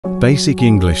Basic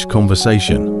English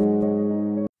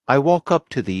conversation. I walk up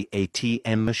to the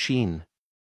ATM machine.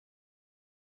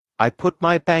 I put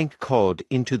my bank card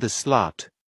into the slot.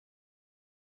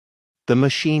 The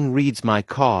machine reads my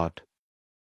card.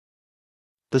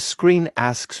 The screen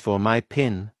asks for my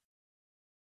PIN.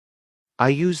 I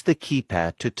use the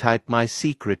keypad to type my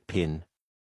secret PIN.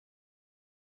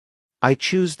 I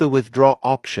choose the withdraw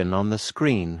option on the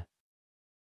screen.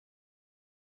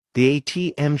 The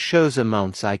ATM shows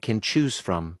amounts I can choose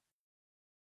from.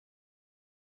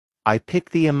 I pick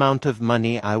the amount of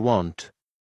money I want,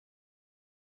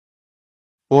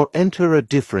 or enter a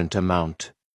different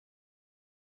amount.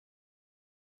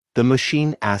 The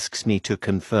machine asks me to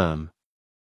confirm.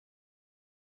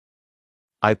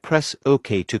 I press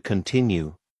OK to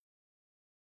continue.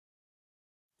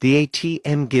 The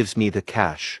ATM gives me the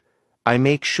cash. I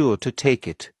make sure to take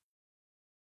it.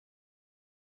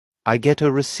 I get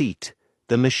a receipt.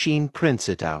 The machine prints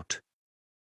it out.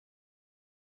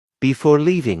 Before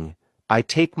leaving, I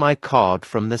take my card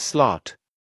from the slot.